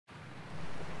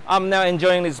I'm now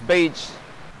enjoying this beach,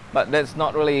 but that's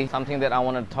not really something that I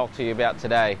want to talk to you about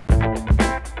today.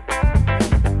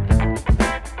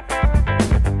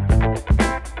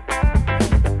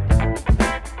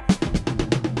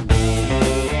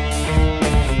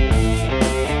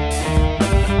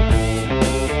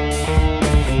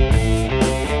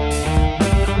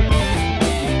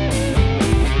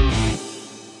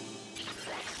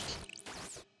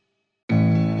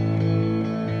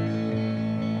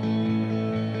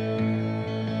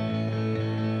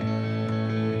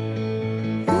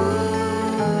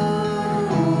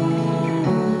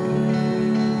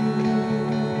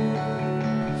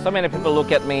 So many people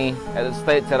look at me at the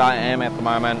state that I am at the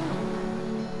moment.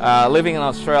 Living in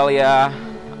Australia,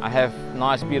 I have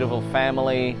nice beautiful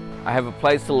family, I have a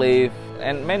place to live,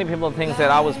 and many people think that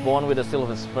I was born with a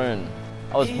silver spoon.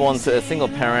 I was born to a single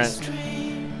parent.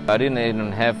 I didn't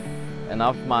even have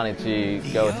enough money to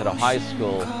go to the high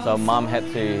school, so mom had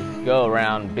to go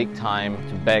around big time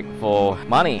to beg for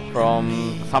money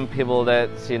from some people that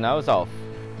she knows of.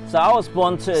 So I was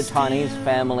born to a Chinese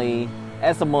family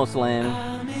as a Muslim.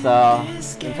 So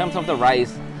in terms of the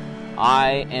race,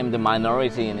 I am the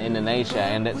minority in Indonesia,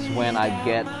 and that's when I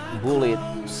get bullied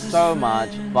so much.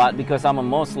 But because I'm a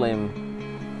Muslim,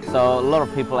 so a lot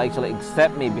of people actually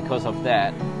accept me because of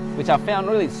that, which I found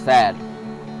really sad.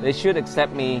 They should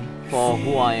accept me for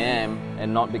who I am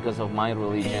and not because of my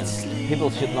religion. People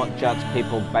should not judge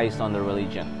people based on their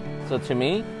religion. So to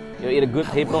me, you're either good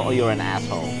people or you're an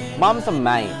asshole. Mom's a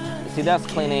maid. She does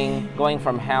cleaning, going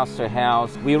from house to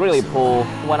house. We really poor.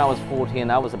 When I was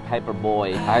 14, I was a paper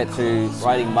boy. I had to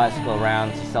riding bicycle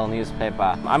around to sell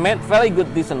newspaper. I made very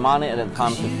good, decent money at the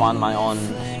time to fund my own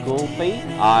school fee.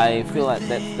 I feel like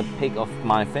that's the peak of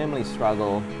my family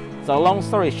struggle. So long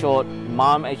story short,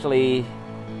 mom actually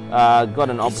got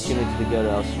an opportunity to go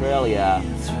to Australia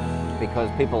because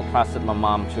people trusted my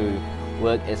mom to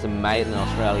work as a maid in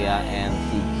Australia, and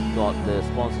she got the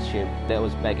sponsorship. That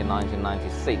was back in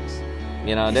 1996.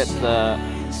 You know, that's the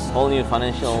whole new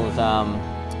financial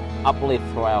uplift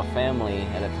for our family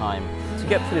at the time. To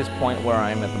get to this point where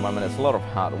I am at the moment, it's a lot of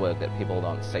hard work that people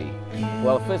don't see.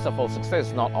 Well, first of all, success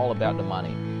is not all about the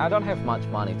money. I don't have much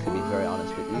money, to be very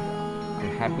honest with you.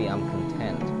 I'm happy, I'm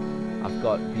content. I've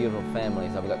got beautiful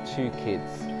families, I've got 2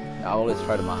 kids. I always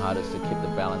try to my hardest to keep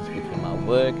the balance between my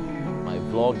work, my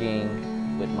vlogging,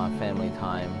 with my family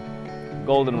time.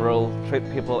 Golden rule, treat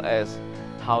people as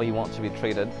how you want to be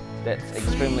treated. That's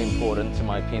extremely important to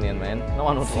my opinion, man. No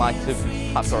one would like to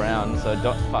fuck around, so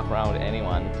don't fuck around with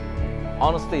anyone.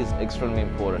 Honesty is extremely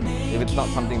important. If it's not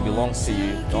something that belongs to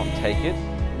you, don't take it.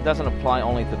 It doesn't apply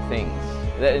only to things.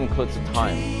 That includes the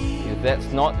time. If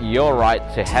that's not your right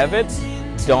to have it,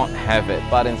 don't have it.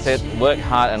 But instead, work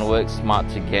hard and work smart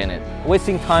to gain it.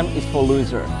 Wasting time is for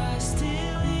losers.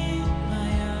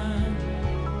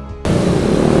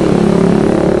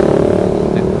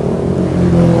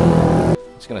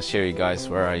 I'm going to show you guys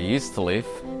where I used to live.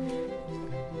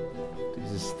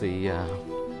 This is the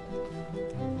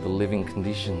living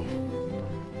condition.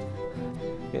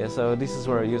 Yeah, so this is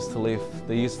where I used to live.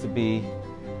 There used to be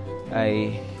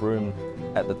a room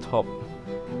at the top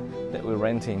that we're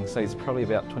renting, so it's probably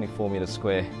about 24 meters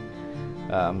square.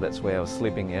 That's where our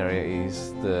sleeping area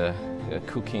is. The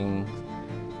cooking,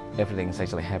 everything's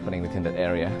actually happening within that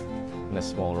area in a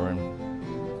small room.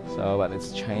 So, but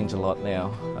it's changed a lot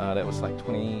now. That was like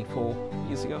 24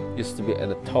 years ago. Used to be at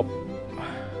the top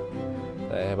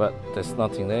there, but there's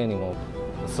nothing there anymore.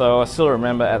 So I still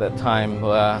remember at that time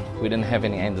we didn't have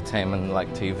any entertainment like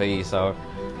TV, so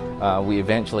we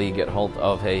eventually get hold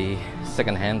of a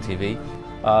second-hand TV,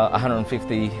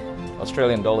 150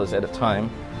 Australian dollars at the time,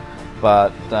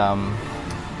 but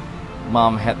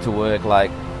mom had to work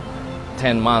like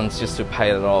 10 months just to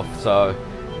pay it off. So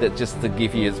that just to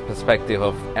give you a perspective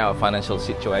of our financial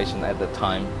situation at the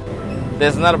time.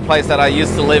 There's another place that I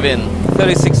used to live in,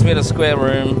 36 meter square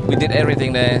room. We did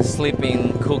everything there,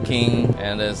 sleeping, cooking,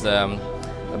 and there's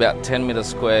about 10 meter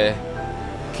square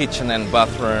kitchen and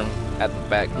bathroom at the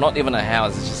back. Not even a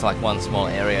house, it's just like one small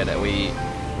area that we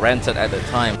rented at the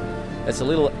time. There's a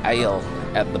little ale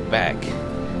at the back.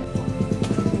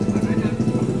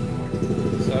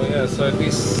 So yeah, so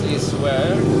this is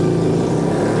where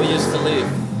we used to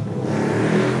live.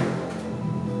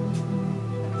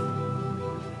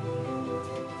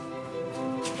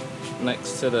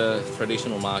 Next to the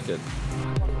traditional market.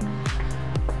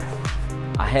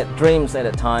 I had dreams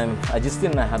at the time, I just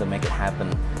didn't know how to make it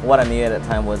happen. What I knew at the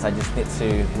time was I just need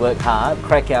to work hard,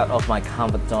 crack out of my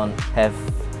comfort zone, have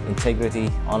integrity,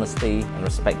 honesty and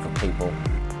respect for people.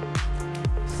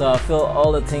 So I feel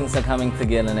all the things are coming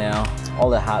together now.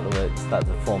 All the hard work start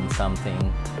to form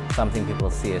something people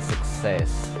see as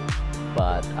success.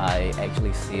 But I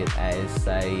actually see it as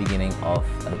a beginning of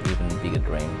an even bigger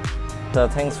dream. So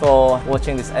thanks for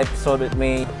watching this episode with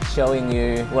me, showing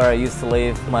you where I used to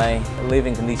live, my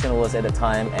living condition was at the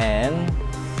time, and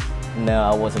no,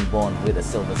 I wasn't born with a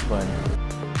silver spoon.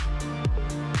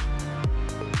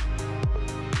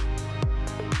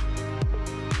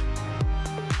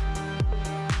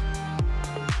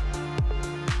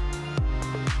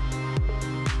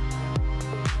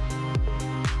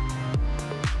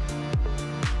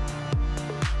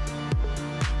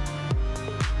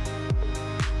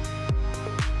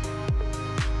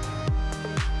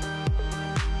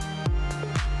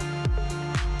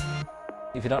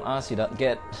 If you don't ask, you don't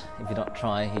get. If you don't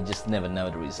try, you just never know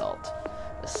the result.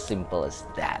 As simple as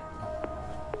that.